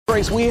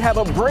We have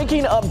a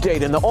breaking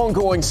update in the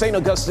ongoing St.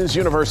 Augustine's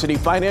University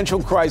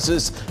financial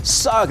crisis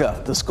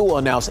saga. The school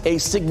announced a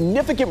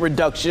significant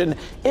reduction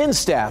in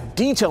staff,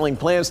 detailing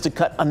plans to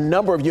cut a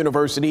number of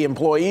university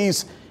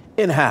employees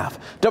in half.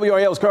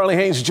 WRAL's Carly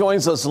Haynes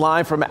joins us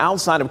live from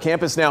outside of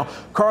campus now.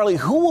 Carly,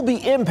 who will be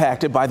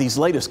impacted by these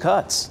latest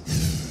cuts?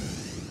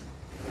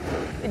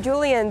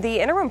 Julian, the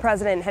interim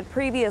president had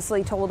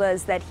previously told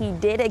us that he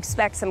did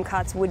expect some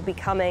cuts would be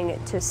coming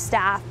to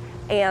staff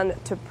and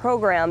to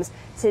programs.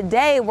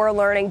 Today, we're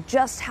learning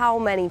just how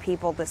many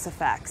people this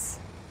affects.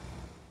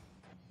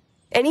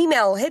 An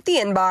email hit the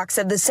inbox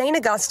of the St.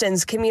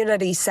 Augustine's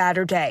community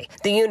Saturday,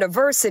 the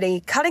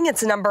university cutting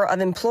its number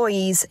of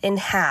employees in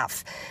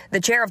half.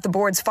 The chair of the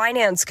board's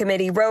finance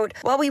committee wrote,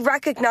 "While we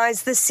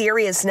recognize the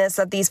seriousness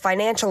of these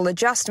financial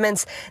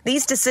adjustments,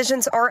 these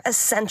decisions are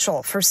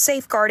essential for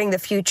safeguarding the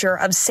future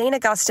of St.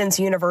 Augustine's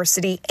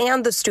University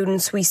and the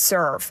students we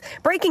serve."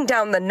 Breaking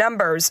down the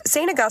numbers,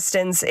 St.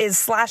 Augustine's is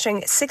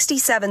slashing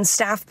 67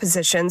 staff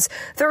positions,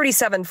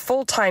 37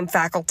 full-time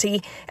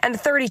faculty, and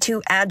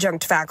 32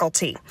 adjunct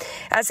faculty.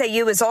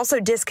 SAU is also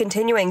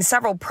discontinuing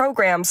several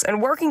programs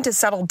and working to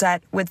settle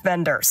debt with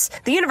vendors.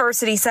 The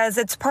university says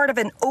it's part of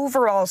an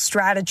overall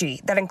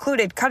strategy that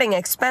included cutting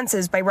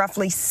expenses by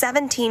roughly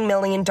 $17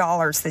 million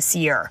this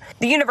year.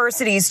 The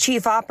university's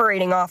chief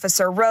operating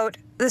officer wrote,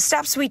 "The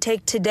steps we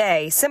take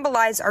today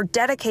symbolize our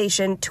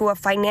dedication to a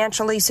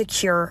financially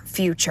secure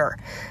future,"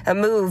 a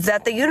move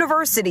that the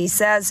university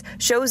says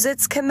shows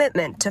its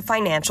commitment to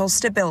financial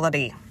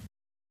stability.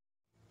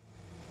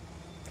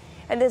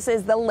 And this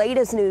is the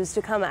latest news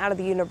to come out of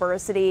the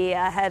university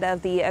ahead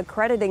of the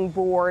accrediting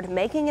board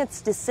making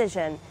its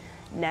decision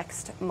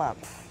next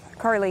month.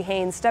 Carly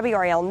Haynes,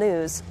 WRAL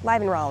News,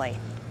 live in Raleigh.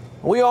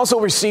 We also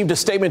received a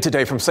statement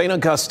today from St.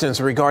 Augustine's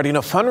regarding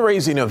a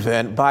fundraising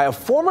event by a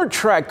former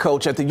track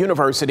coach at the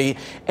university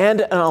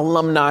and an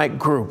alumni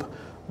group.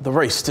 The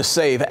race to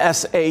save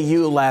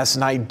SAU last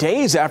night,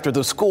 days after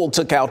the school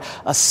took out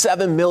a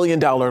 $7 million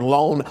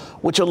loan,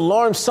 which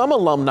alarmed some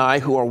alumni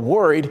who are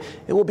worried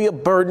it will be a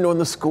burden on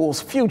the school's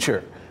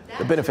future.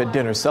 The benefit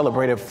dinner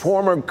celebrated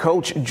former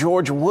coach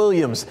George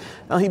Williams.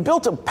 Now, he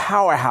built a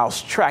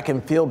powerhouse track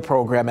and field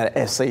program at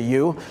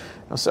SAU.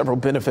 Now, several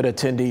benefit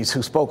attendees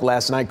who spoke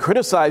last night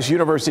criticized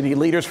university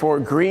leaders for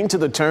agreeing to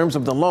the terms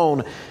of the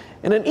loan.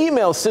 In an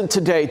email sent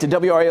today to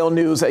WRAL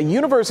News, a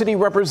university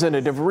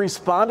representative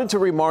responded to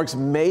remarks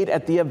made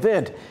at the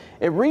event.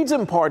 It reads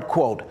in part,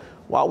 quote,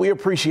 "While we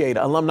appreciate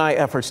alumni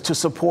efforts to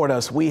support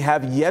us, we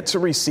have yet to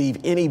receive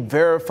any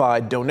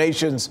verified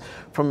donations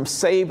from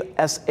Save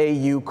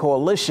SAU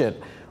Coalition.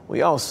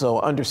 We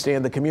also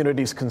understand the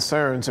community's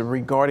concerns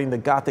regarding the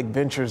Gothic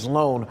Ventures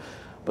loan,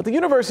 but the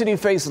university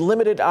faced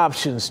limited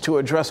options to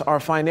address our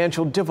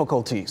financial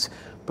difficulties,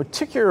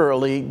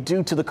 particularly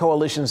due to the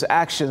coalition's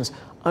actions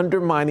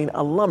undermining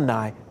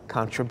alumni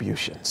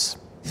contributions."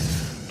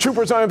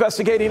 Troopers are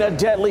investigating a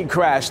deadly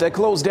crash that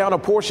closed down a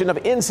portion of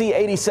NC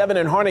 87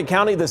 in Harnett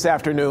County this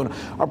afternoon.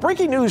 Our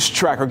breaking news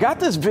tracker got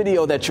this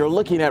video that you're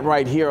looking at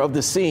right here of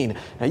the scene.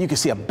 Now you can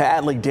see a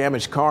badly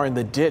damaged car in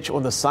the ditch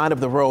on the side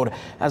of the road,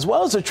 as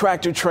well as a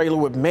tractor trailer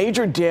with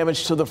major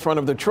damage to the front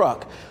of the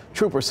truck.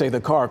 Troopers say the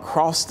car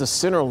crossed the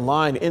center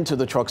line into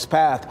the truck's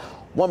path.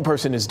 One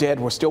person is dead.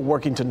 We're still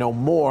working to know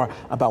more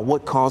about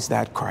what caused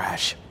that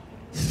crash.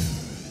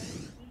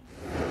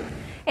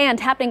 And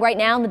happening right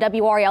now in the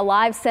WRAL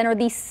Live Center,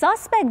 the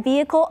suspect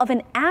vehicle of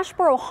an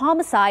Asheboro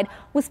homicide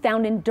was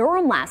found in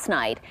Durham last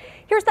night.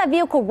 Here's that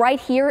vehicle right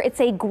here.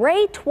 It's a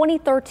gray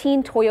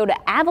 2013 Toyota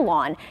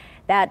Avalon.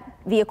 That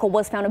vehicle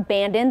was found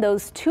abandoned.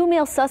 Those two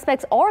male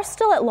suspects are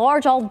still at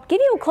large. I'll give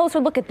you a closer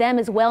look at them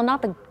as well.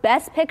 Not the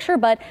best picture,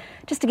 but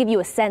just to give you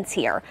a sense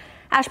here.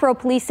 Asheboro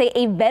police say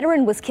a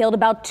veteran was killed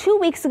about 2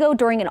 weeks ago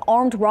during an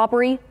armed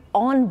robbery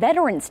on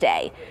Veterans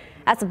Day.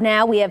 As of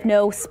now, we have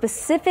no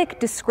specific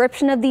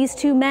description of these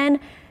two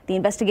men. The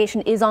investigation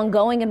is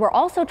ongoing, and we're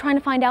also trying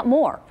to find out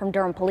more from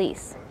Durham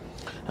police.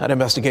 That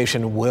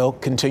investigation will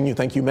continue.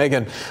 Thank you,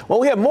 Megan. Well,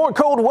 we have more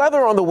cold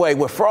weather on the way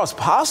with frost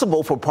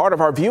possible for part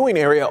of our viewing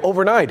area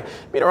overnight.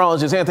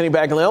 Meteorologist Anthony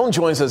Baglione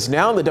joins us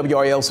now in the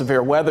WRAL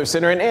Severe Weather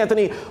Center. And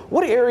Anthony,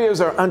 what areas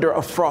are under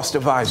a frost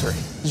advisory?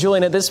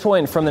 Julian, at this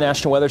point from the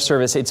National Weather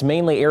Service, it's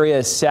mainly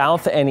areas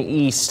south and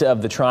east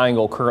of the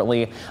triangle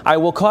currently. I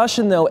will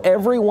caution, though,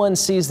 everyone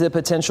sees the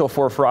potential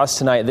for frost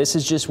tonight. This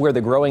is just where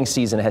the growing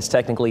season has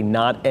technically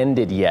not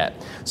ended yet.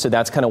 So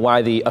that's kind of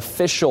why the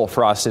official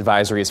frost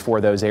advisory is for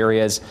those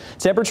areas.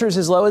 Temperatures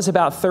as low as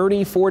about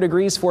 34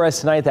 degrees for us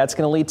tonight. That's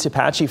going to lead to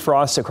patchy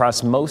frost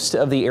across most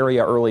of the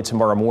area early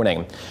tomorrow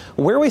morning.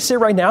 Where we sit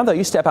right now, though,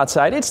 you step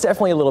outside, it's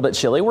definitely a little bit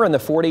chilly. We're in the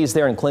 40s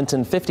there in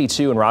Clinton,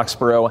 52 in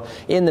Roxborough,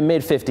 in the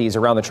mid 50s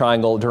around around the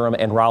Triangle, Durham,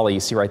 and Raleigh. You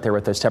see right there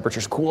with those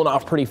temperatures cooling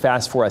off pretty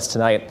fast for us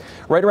tonight.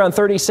 Right around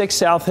 36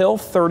 South Hill,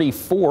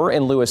 34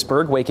 in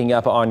Lewisburg, waking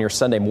up on your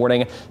Sunday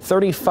morning,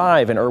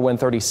 35 in Irwin,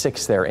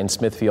 36 there in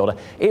Smithfield.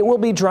 It will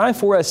be dry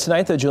for us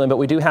tonight, though, Julian, but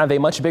we do have a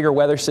much bigger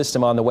weather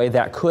system on the way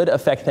that could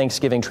affect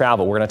Thanksgiving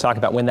travel. We're going to talk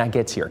about when that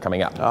gets here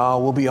coming up.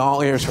 We'll be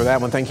all ears for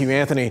that one. Thank you,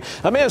 Anthony.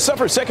 A man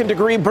suffered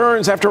second-degree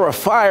burns after a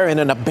fire in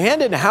an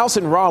abandoned house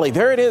in Raleigh.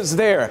 There it is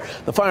there.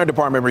 The fire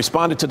department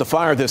responded to the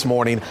fire this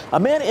morning. A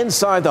man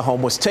inside the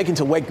home was taken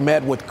to Wake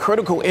Med with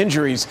critical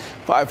injuries.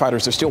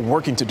 Firefighters are still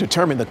working to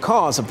determine the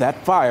cause of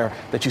that fire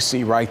that you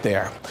see right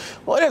there.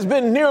 Well, it has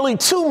been nearly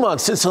 2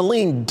 months since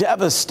Helene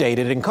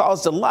devastated and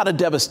caused a lot of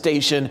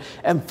devastation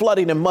and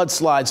flooding and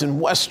mudslides in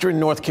western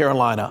North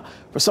Carolina.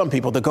 For some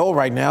people, the goal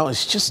right now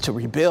is just to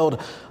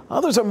rebuild.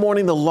 Others are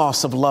mourning the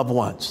loss of loved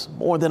ones.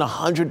 More than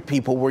 100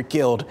 people were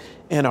killed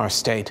in our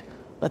state.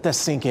 Let that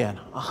sink in.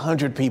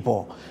 100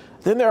 people.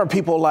 Then there are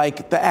people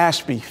like the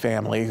Ashby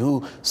family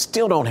who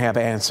still don't have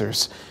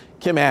answers.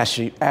 Kim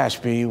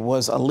Ashby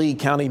was a Lee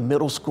County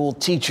middle school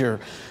teacher.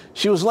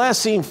 She was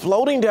last seen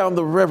floating down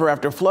the river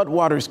after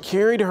floodwaters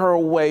carried her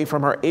away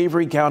from her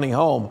Avery County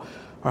home.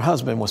 Her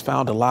husband was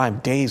found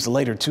alive days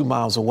later, 2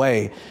 miles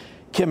away.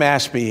 Kim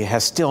Ashby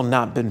has still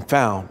not been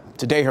found.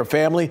 Today, her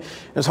family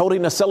is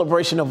holding a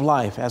celebration of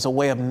life as a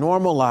way of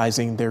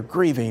normalizing their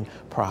grieving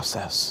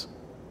process.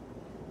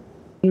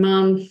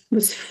 Mom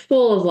was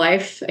full of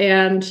life,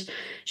 and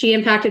she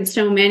impacted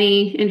so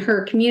many in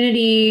her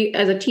community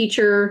as a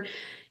teacher,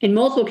 in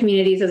multiple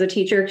communities as a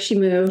teacher. She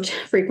moved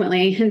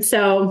frequently. And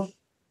so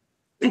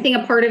I think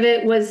a part of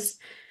it was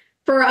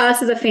for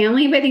us as a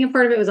family, but I think a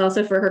part of it was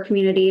also for her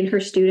community and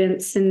her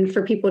students, and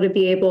for people to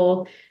be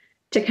able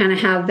to kind of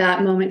have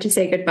that moment to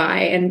say goodbye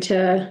and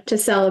to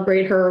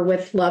celebrate her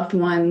with loved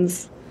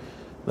ones.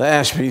 The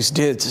Ashbys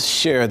did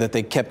share that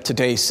they kept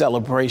today's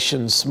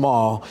celebration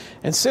small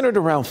and centered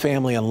around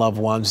family and loved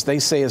ones. They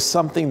say is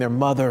something their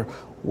mother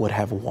would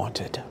have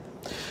wanted.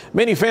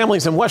 Many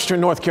families in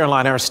western North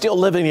Carolina are still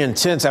living in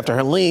tents after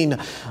Helene,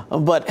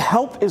 but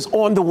help is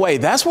on the way.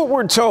 That's what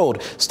we're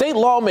told. State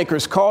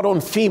lawmakers called on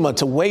FEMA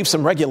to waive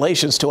some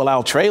regulations to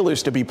allow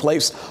trailers to be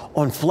placed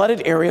on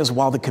flooded areas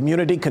while the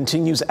community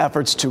continues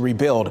efforts to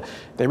rebuild.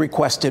 They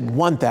requested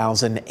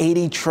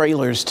 1,080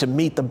 trailers to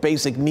meet the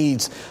basic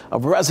needs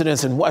of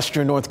residents in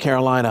western North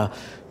Carolina.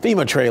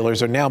 FEMA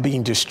trailers are now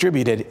being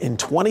distributed in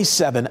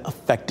 27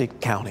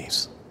 affected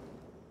counties.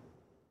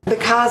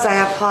 Because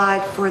I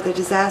applied for the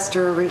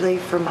disaster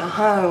relief for my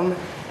home,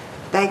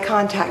 they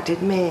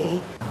contacted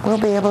me. We'll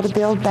be able to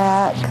build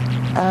back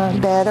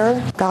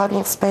better. God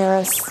will spare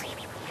us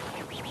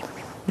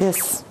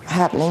this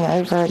happening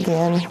over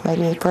again,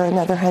 maybe for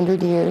another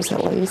 100 years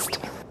at least.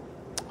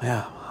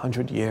 Yeah,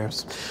 100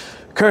 years.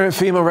 Current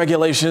FEMA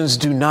regulations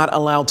do not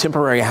allow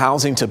temporary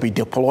housing to be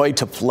deployed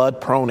to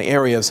flood-prone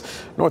areas.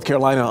 North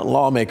Carolina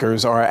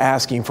lawmakers are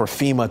asking for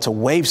FEMA to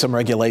waive some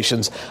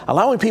regulations,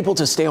 allowing people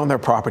to stay on their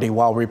property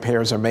while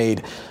repairs are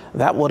made.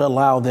 That would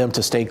allow them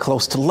to stay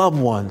close to loved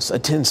ones,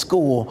 attend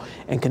school,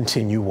 and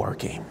continue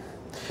working.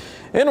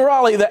 In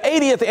Raleigh, the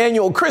 80th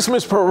annual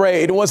Christmas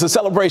parade was a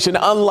celebration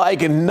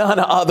unlike none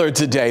other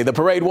today. The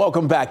parade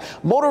welcomed back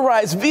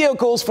motorized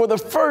vehicles for the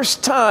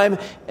first time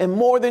in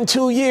more than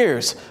 2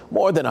 years.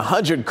 More than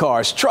 100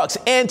 cars, trucks,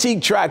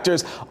 antique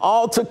tractors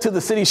all took to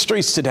the city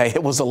streets today.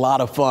 It was a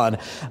lot of fun.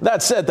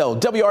 That said, though,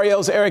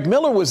 WRAL's Eric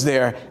Miller was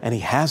there, and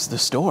he has the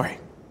story.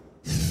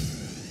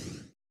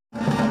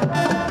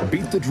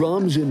 Beat the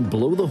drums and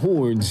blow the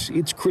horns.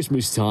 It's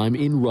Christmas time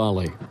in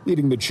Raleigh.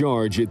 Leading the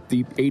charge at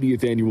the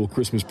 80th annual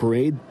Christmas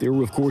parade, there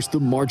were, of course, the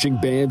marching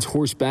bands,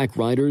 horseback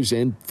riders,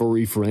 and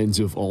furry friends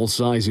of all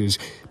sizes.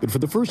 But for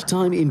the first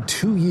time in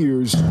 2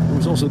 years, there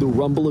was also the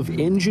rumble of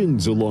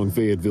engines along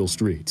Fayetteville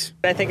Street.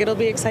 I think it'll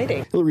be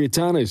exciting. Hillary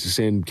Tanis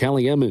and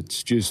Callie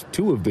Emmons, just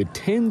two of the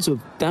tens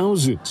of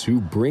thousands who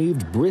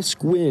braved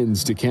brisk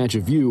winds to catch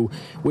a view,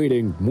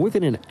 waiting more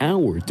than an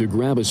hour to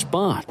grab a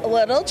spot. A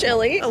little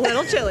chilly,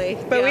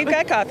 but we've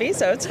got coffee,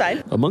 so it's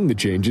fine. Among the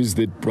changes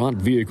that brought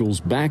vehicles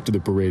back to the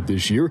parade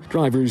this year,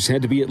 drivers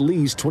had to be at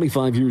least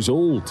 25 years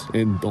old,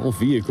 and all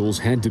vehicles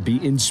had to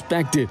be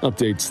inspected.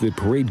 Updates that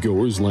parade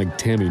goers like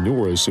Tammy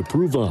Norris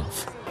approve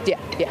of. Yeah,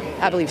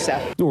 I believe so.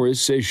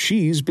 Norris says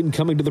she's been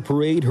coming to the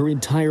parade her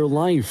entire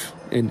life,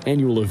 an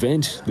annual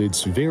event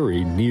that's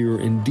very near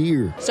and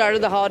dear.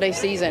 Started the holiday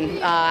season.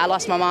 I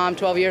lost my mom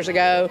 12 years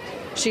ago.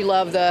 She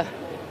loved the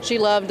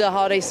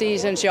holiday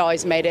season. She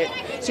always made it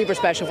super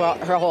special for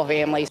her whole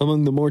family.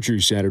 Among the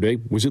marchers Saturday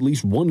was at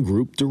least one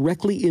group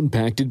directly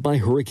impacted by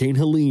Hurricane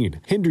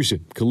Helene.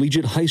 Henderson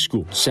Collegiate High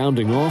School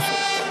sounding off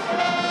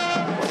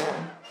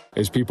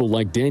as people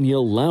like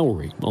Danielle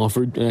Lowry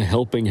offered a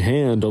helping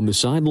hand on the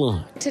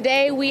sideline.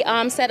 Today we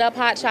set up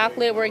hot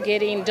chocolate. We're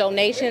getting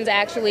donations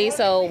actually,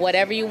 so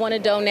whatever you want to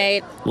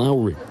donate.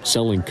 Lowry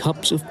selling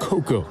cups of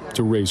cocoa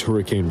to raise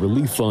hurricane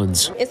relief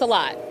funds. It's a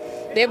lot.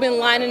 They've been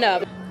lining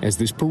up. As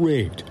this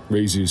parade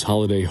raises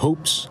holiday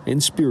hopes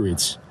and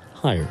spirits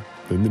higher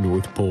than the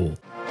North Pole.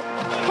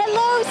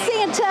 Hello,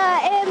 Santa,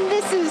 and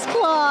this is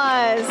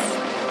Claus.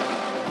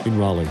 In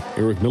Raleigh,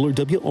 Eric Miller,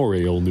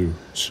 WRAL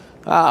News.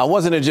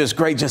 Wasn't it just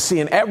great just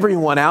seeing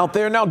everyone out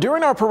there? Now,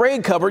 during our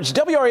parade coverage,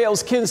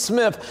 WRAL's Ken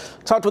Smith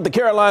talked with the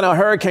Carolina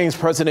Hurricanes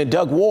president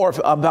Doug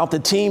Wharf about the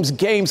team's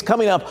games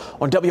coming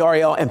up on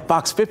WRAL and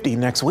Fox 50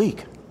 next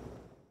week.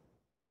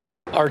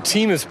 Our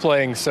team is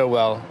playing so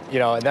well,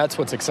 and that's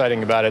what's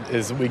exciting about it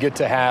is we get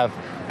to have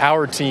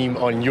our team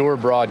on your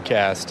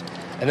broadcast.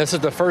 And this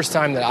is the first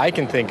time that I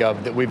can think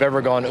of that we've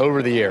ever gone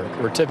over the air.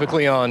 We're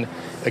typically on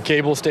a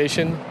cable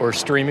station or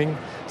streaming.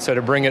 So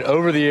to bring it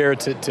over the air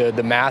to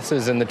the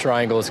masses in the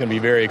Triangle is going to be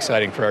very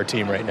exciting for our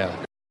team right now.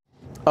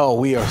 Oh,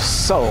 we are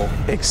so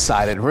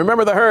excited.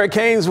 Remember, the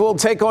Hurricanes will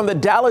take on the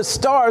Dallas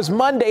Stars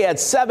Monday at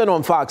 7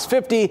 on Fox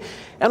 50.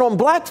 And on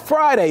Black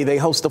Friday, they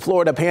host the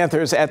Florida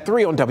Panthers at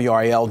 3 on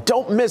WRAL.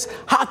 Don't miss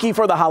hockey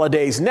for the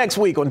holidays next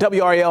week on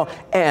WRAL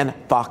and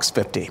Fox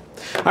 50.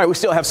 All right, we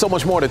still have so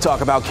much more to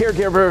talk about.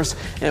 Caregivers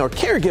or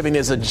caregiving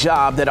is a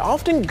job that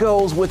often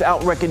goes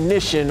without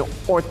recognition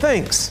or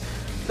thanks.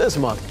 This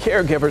month,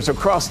 caregivers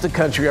across the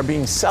country are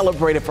being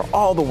celebrated for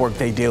all the work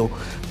they do.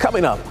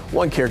 Coming up,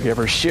 one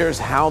caregiver shares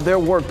how their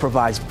work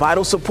provides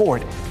vital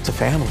support to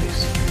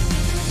families.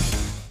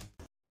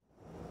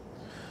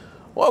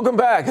 Welcome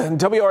back.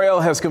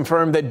 WRAL has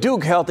confirmed that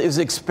Duke Health is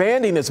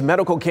expanding its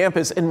medical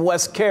campus in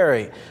West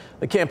Cary.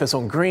 The campus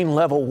on Green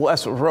Level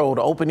West Road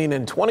opening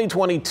in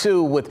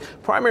 2022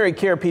 with primary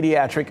care,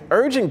 pediatric,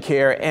 urgent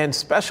care, and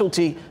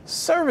specialty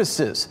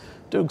services.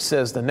 Duke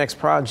says the next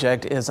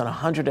project is an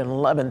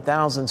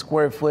 111,000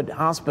 square foot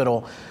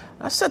hospital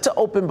set to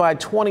open by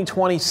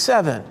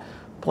 2027.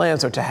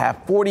 Plans are to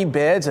have 40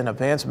 beds and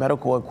advanced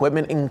medical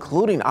equipment,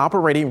 including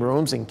operating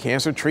rooms and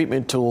cancer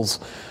treatment tools.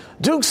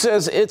 Duke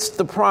says it's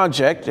the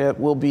project that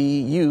will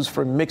be used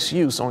for mixed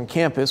use on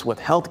campus with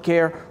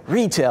healthcare,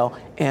 retail,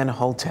 and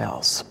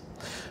hotels.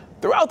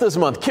 Throughout this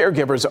month,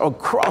 caregivers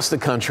across the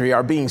country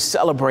are being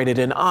celebrated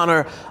in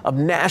honor of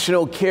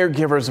National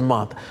Caregivers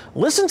Month.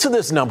 Listen to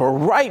this number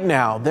right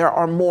now. There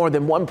are more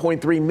than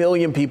 1.3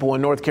 million people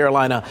in North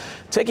Carolina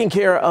taking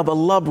care of a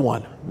loved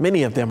one.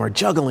 Many of them are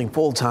juggling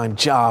full-time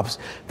jobs,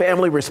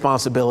 family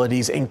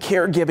responsibilities, and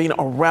caregiving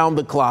around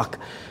the clock.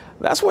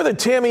 That's where the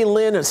Tammy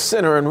Lynn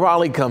Center in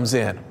Raleigh comes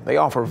in. They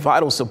offer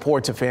vital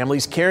support to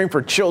families caring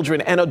for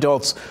children and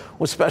adults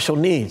with special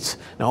needs.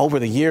 Now, over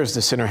the years,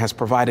 the center has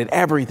provided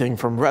everything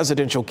from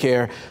residential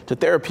care to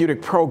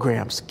therapeutic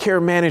programs, care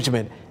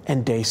management,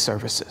 and day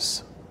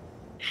services.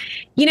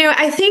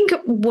 I think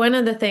one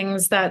of the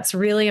things that's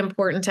really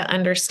important to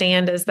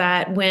understand is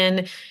that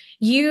when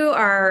you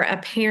are a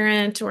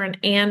parent or an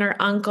aunt or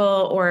uncle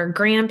or a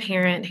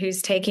grandparent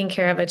who's taking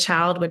care of a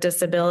child with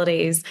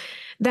disabilities,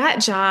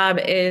 that job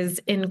is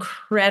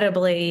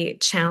incredibly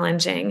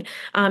challenging,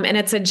 and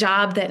it's a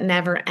job that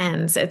never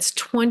ends. It's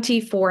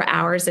 24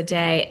 hours a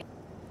day.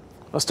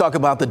 Let's talk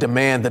about the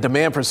demand. The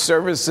demand for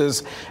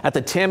services at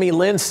the Tammy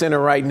Lynn Center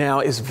right now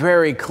is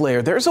very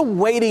clear. There's a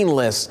waiting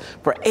list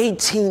for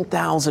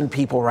 18,000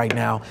 people right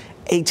now,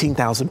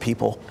 18,000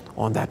 people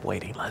on that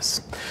waiting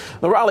list.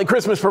 The Raleigh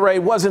Christmas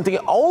Parade wasn't the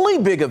only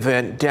big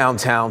event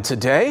downtown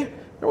today.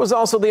 There was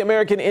also the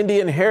American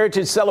Indian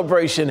Heritage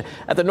Celebration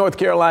at the North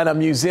Carolina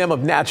Museum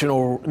of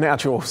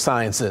Natural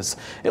Sciences.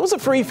 It was a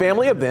free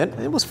family event.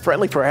 It was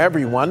friendly for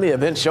everyone. The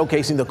event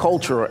showcasing the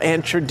culture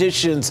and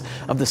traditions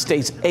of the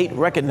state's 8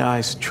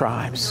 recognized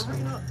tribes.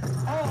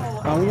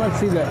 We want to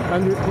see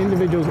that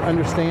individuals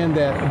understand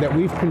that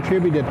we've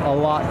contributed a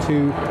lot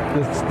to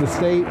the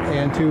state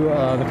and to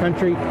the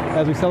country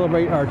as we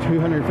celebrate our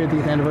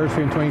 250th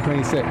anniversary in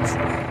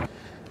 2026.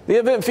 The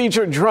event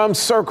featured drum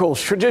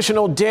circles,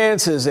 traditional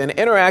dances, and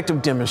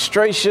interactive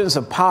demonstrations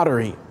of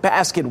pottery,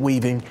 basket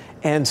weaving,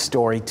 and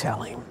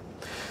storytelling.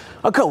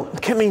 A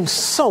coat can mean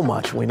so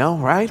much, we know,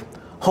 right?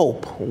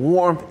 Hope,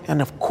 warmth,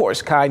 and of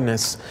course,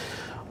 kindness.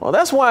 Well,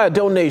 that's why a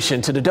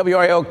donation to the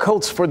WRAL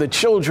Coats for the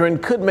Children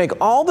could make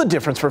all the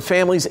difference for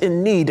families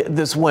in need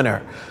this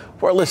winter.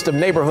 For a list of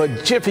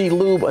neighborhood Jiffy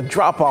Lube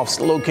drop-off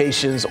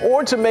locations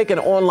or to make an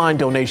online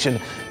donation,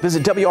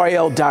 visit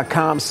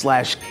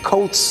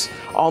WRAL.com/coats.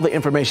 All the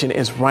information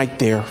is right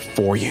there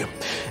for you.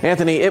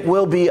 Anthony, it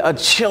will be a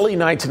chilly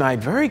night tonight.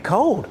 Very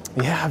cold.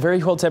 Yeah,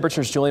 very cold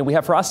temperatures, Julian. We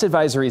have frost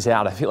advisories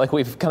out. I feel like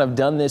we've kind of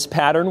done this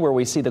pattern where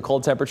we see the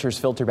cold temperatures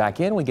filter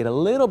back in. We get a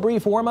little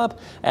brief warm up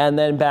and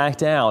then back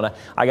down.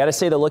 I got to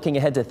say that looking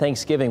ahead to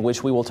Thanksgiving,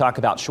 which we will talk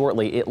about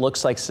shortly, it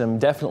looks like some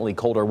definitely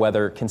colder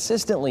weather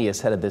consistently is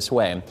headed this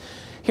way.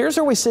 Here's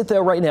where we sit,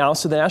 though, right now.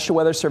 So the National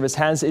Weather Service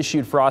has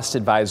issued frost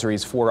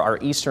advisories for our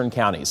eastern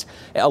counties.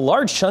 A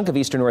large chunk of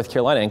eastern North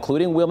Carolina,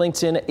 including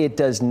Wilmington. It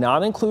does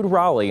not include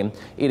Raleigh.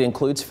 It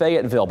includes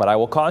Fayetteville. But I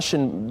will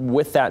caution,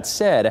 with that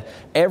said,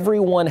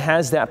 everyone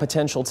has that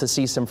potential to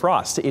see some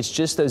frost. It's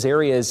just those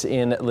areas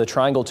in the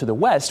triangle to the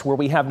west where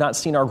we have not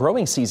seen our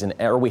growing season,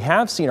 or we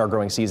have seen our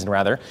growing season,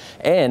 rather.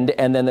 And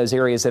then those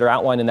areas that are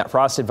outlined in that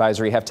frost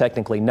advisory have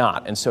technically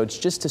not. And so it's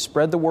just to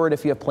spread the word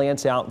if you have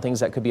plants out and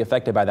things that could be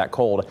affected by that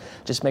cold.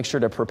 Just make sure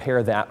to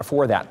prepare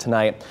for that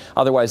tonight.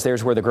 Otherwise,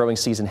 there's where the growing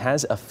season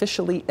has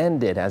officially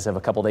ended as of a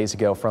couple days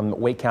ago from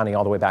Wake County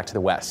all the way back to the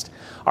west.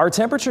 Our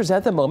temperatures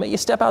at the moment, you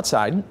step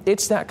outside,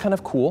 it's that kind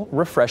of cool,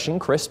 refreshing,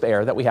 crisp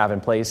air that we have in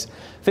place.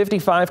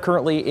 55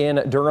 currently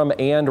in Durham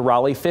and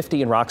Raleigh,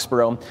 50 in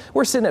Roxborough.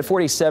 We're sitting at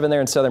 47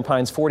 there in Southern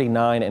Pines,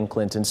 49 in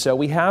Clinton. So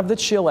we have the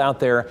chill out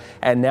there.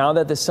 And now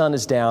that the sun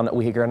is down,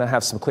 we're going to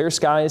have some clear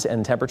skies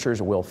and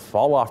temperatures will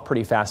fall off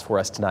pretty fast for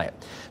us tonight.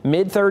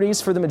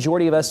 Mid-30s for the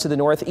majority of us to the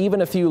north,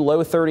 even a few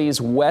low 30s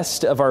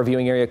west of our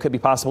viewing area could be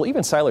possible.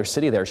 Even Siler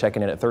City there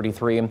checking in at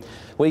 33.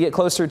 We get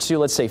closer to,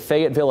 let's say,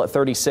 Fayetteville at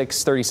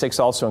 36, 36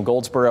 also in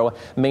Goldsboro,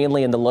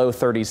 mainly in the low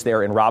 30s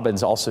there in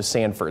Robbins, also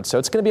Sanford. So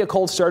it's going to be a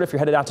cold start if you're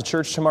headed out to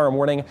church tomorrow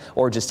morning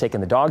or just taking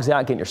the dogs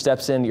out, getting your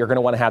steps in. You're going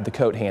to want to have the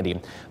coat handy.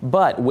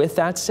 But with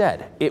that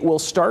said, it will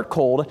start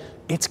cold.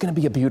 It's going to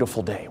be a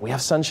beautiful day. We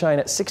have sunshine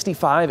at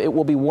 65. It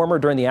will be warmer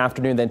during the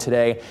afternoon than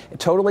today.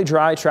 Totally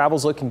dry.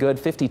 Travel's looking good.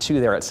 52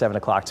 there at 7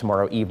 o'clock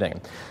tomorrow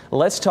evening.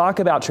 Let's talk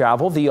about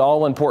travel, the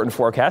all-important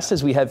forecast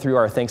as we head through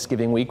our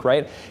Thanksgiving week,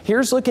 right?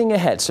 Here's looking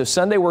ahead. So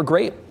Sunday, we're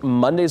great.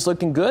 Monday's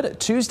looking good.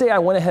 Tuesday, I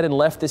went ahead and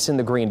left this in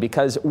the green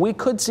because we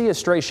could see a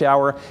stray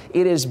shower.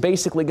 It is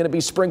basically going to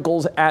be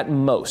sprinkles at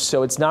most,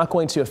 so it's not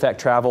going to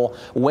affect travel.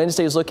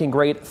 Wednesday's looking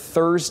great.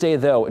 Thursday,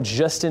 though,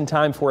 just in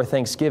time for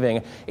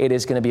Thanksgiving, it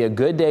is going to be a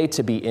good day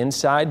to be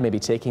inside, maybe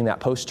taking that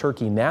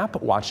post-turkey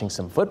nap, watching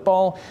some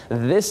football.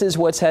 This is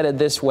what's headed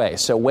this way.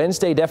 So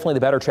Wednesday, definitely the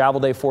better travel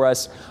day for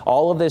us.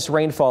 All of this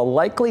rainfall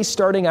likely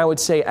starting, I would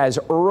say, as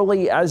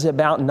early as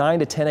about 9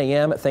 to 10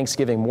 a.m.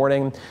 Thanksgiving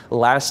morning,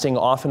 lasting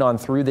off and on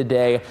through the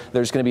day.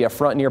 There's going to be a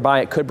front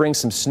nearby. It could bring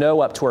some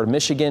snow up toward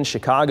Michigan,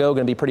 Chicago.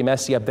 Going to be pretty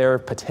messy up there.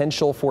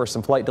 Potential for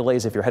some flight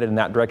delays if you're headed in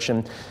that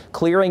direction.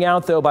 Clearing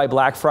out, though, by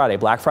Black Friday.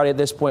 Black Friday at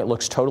this point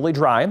looks totally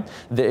dry.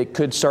 It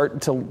could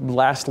start to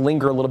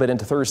linger a little bit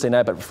into Thursday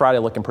night, but Friday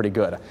looking pretty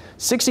good.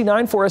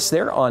 69 for us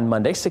there on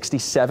Monday,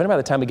 67 by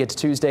the time we get to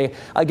Tuesday.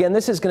 Again,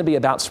 this is going to be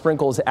about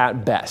sprinkles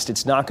at best.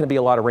 It's not going to be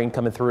a lot of rain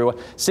coming through.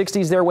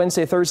 60s there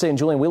Wednesday, Thursday, and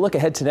Julian, we look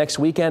ahead to next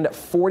weekend,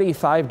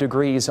 45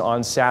 degrees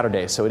on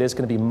Saturday. So it is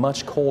going to be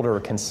much colder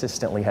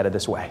consistently headed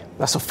this way.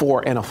 That's a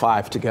 4 and a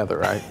 5 together,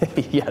 right?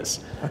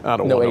 Yes. I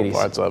don't want no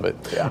parts of it.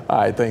 Yeah. All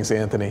right. Thanks,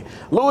 Anthony.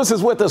 Lewis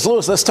is with us.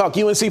 Lewis, let's talk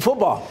UNC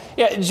football.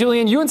 Yeah,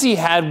 Julian, UNC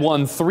had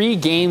won 3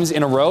 games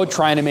in a row,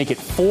 trying to make it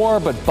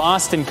 4, but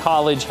Boston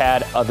College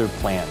had other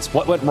plans.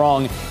 What went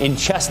wrong in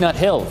Chestnut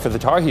Hill for the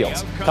Tar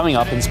Heels? Coming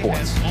up in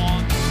sports.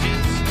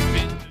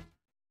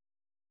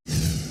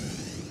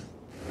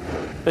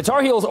 The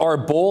Tar Heels are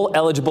bowl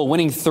eligible,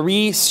 winning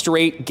 3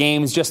 straight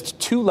games, just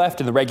 2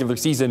 left in the regular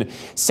season.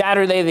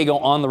 Saturday, they go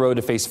on the road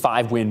to face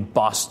 5-win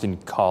Boston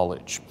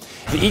College.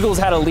 The Eagles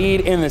had a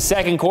lead in the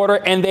second quarter,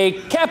 and they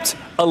kept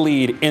a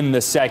lead in the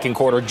second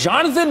quarter.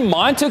 Jonathan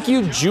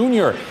Montague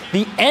Jr.,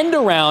 the end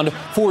around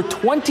for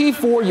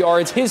 24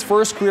 yards, his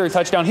first career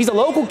touchdown. He's a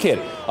local kid,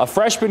 a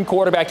freshman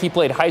quarterback. He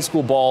played high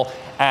school ball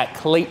at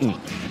Clayton.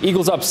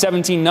 Eagles up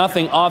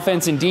 17-0.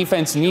 Offense and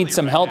defense need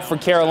some help for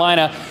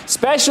Carolina.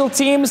 Special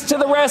teams to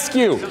the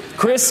rescue.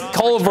 Chris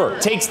Culver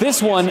takes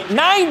this one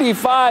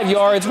 95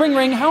 yards. Ring,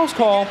 ring, house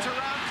call.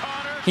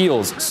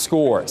 Heels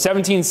score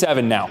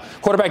 17-7 now.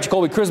 Quarterback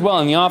Jacoby Criswell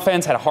on the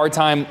offense had a hard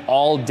time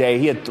all day.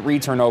 He had 3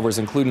 turnovers,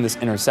 including this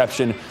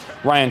interception.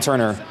 Ryan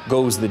Turner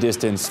goes the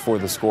distance for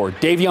the score.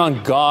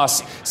 Davion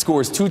Goss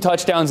scores 2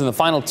 touchdowns in the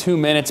final 2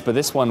 minutes, but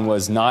this one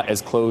was not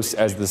as close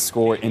as the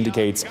score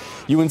indicates.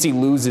 UNC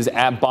loses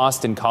at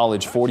Boston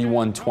College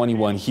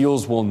 41-21.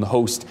 Heels will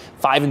host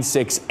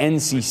 5-6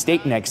 NC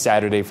State next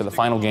Saturday for the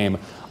final game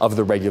of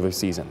the regular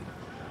season.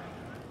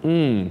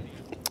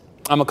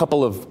 I'm a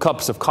couple of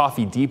cups of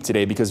coffee deep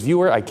today because,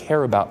 viewer, I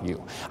care about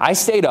you. I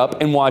stayed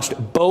up and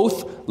watched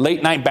both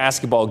late-night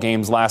basketball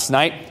games last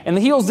night, and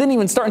the Heels didn't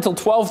even start until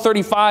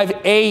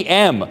 12:35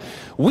 a.m.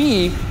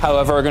 We,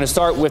 however, are going to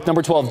start with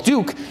number 12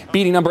 Duke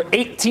beating number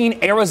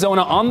 18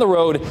 Arizona on the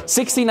road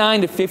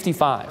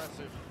 69-55.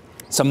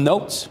 Some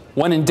notes.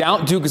 When in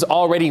doubt, Duke is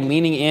already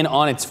leaning in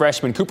on its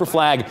freshman. Cooper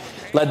Flagg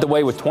led the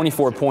way with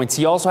 24 points.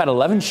 He also had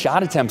 11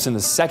 shot attempts in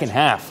the second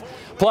half.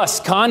 Plus,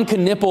 Con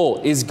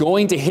Knipple is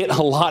going to hit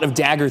a lot of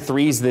dagger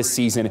threes this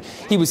season.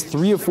 He was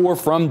 3 of 4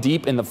 from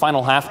deep in the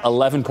final half,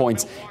 11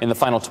 points in the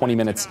final 20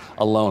 minutes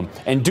alone.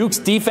 And Duke's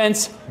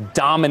defense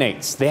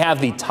dominates. They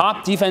have the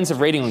top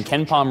defensive rating on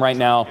KenPom right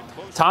now,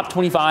 top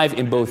 25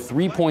 in both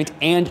 3-point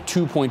and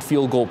 2-point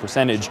field goal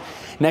percentage.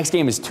 Next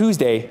game is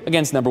Tuesday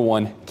against number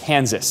 1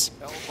 Kansas.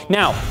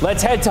 Now,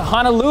 let's head to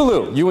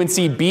Honolulu.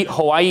 UNC beat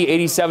Hawaii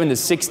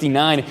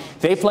 87-69.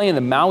 They play in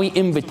the Maui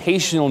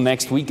Invitational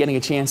next week, getting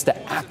a chance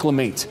to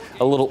acclimate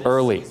a little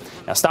early.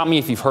 Now, stop me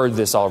if you've heard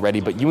this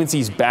already, but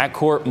UNC's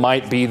backcourt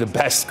might be the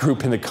best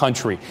group in the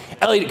country.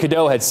 Elliot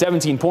Cadeau had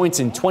 17 points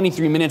in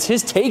 23 minutes.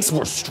 His takes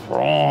were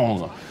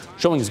strong,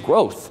 showing his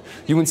growth.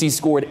 UNC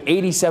scored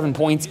 87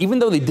 points, even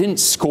though they didn't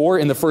score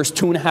in the first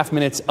 2.5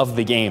 minutes of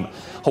the game.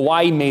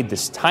 Hawaii made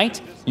this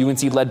tight.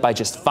 UNC led by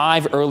just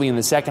 5 early in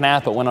the second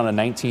half, but went on a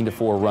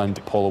 19-4 run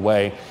to pull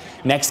away.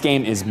 Next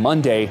game is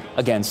Monday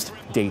against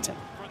Dayton.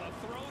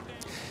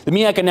 The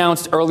MEAC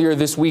announced earlier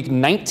this week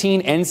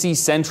 19 NC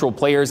Central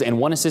players and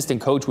one assistant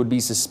coach would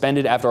be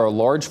suspended after a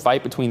large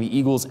fight between the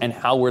Eagles and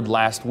Howard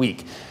last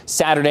week.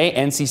 Saturday,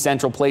 NC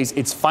Central plays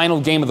its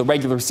final game of the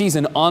regular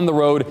season on the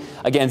road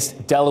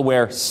against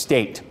Delaware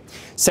State.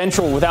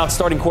 Central without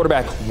starting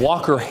quarterback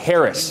Walker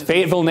Harris.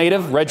 Fayetteville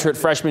native redshirt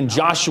freshman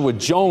Joshua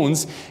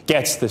Jones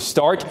gets the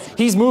start.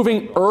 He's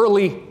moving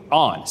early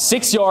on.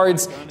 6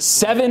 yards,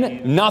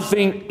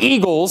 7-0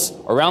 Eagles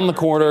around the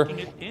corner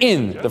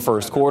in the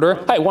first quarter.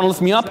 Hey, want to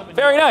lift me up?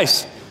 Very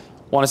nice.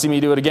 Want to see me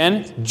do it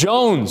again?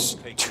 Jones,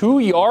 2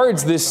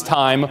 yards this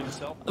time.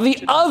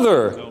 The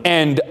other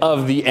end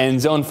of the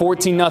end zone,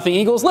 14-0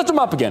 Eagles. Lift them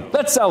up again.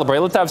 Let's celebrate.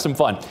 Let's have some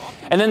fun.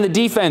 And then the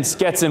defense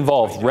gets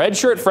involved.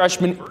 Redshirt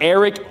freshman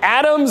Eric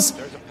Adams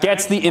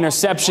gets the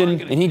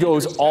interception, and he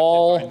goes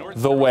all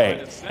the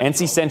way.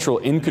 NC Central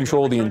in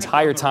control the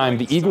entire time.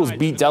 The Eagles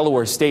beat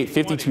Delaware State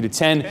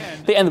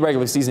 52-10. They end the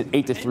regular season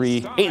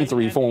 8-3,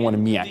 4-1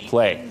 in MEAC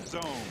play.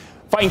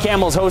 Fighting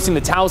Camels hosting the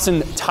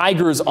Towson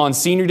Tigers on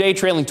Senior Day,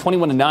 trailing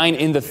 21-9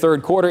 in the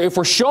third quarter. If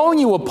we're showing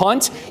you a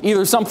punt,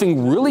 either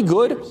something really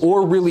good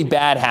or really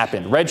bad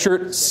happened.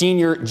 Redshirt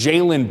senior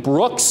Jalen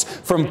Brooks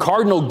from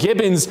Cardinal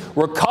Gibbons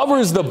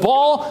recovers the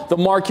ball. They'll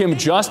mark him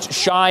just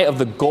shy of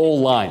the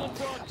goal line.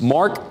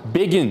 Mark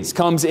Biggins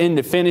comes in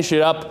to finish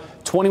it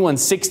up.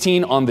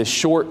 21-16 on the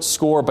short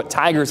score, but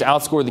Tigers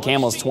outscored the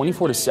Camels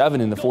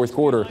 24-7 in the fourth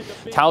quarter.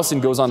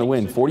 Towson goes on to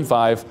win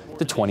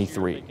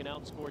 45-23.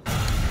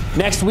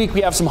 Next week,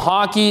 we have some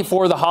hockey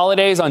for the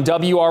holidays on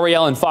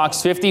WRAL and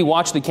Fox 50.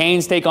 Watch the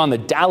Canes take on the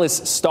Dallas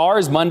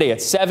Stars Monday at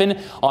 7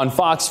 on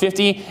Fox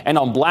 50. And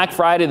on Black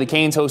Friday, the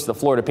Canes host the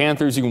Florida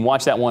Panthers. You can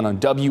watch that one on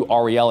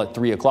WRAL at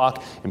 3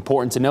 o'clock.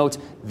 Important to note,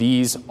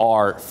 these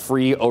are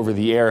free over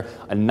the air.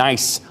 A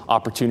nice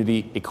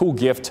opportunity, a cool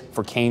gift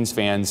for Canes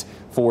fans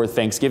for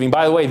Thanksgiving.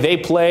 By the way, they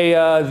play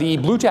the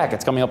Blue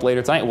Jackets coming up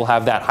later tonight. We'll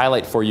have that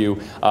highlight for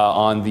you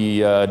on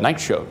the night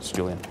shows,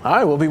 Julian. All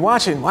right, we'll be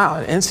watching.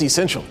 Wow, NC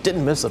Central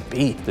didn't miss a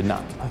beat. Did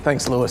not.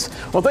 Thanks, Lewis.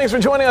 Well, thanks for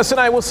joining us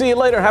tonight. We'll see you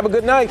later. Have a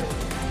good night.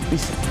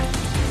 Peace.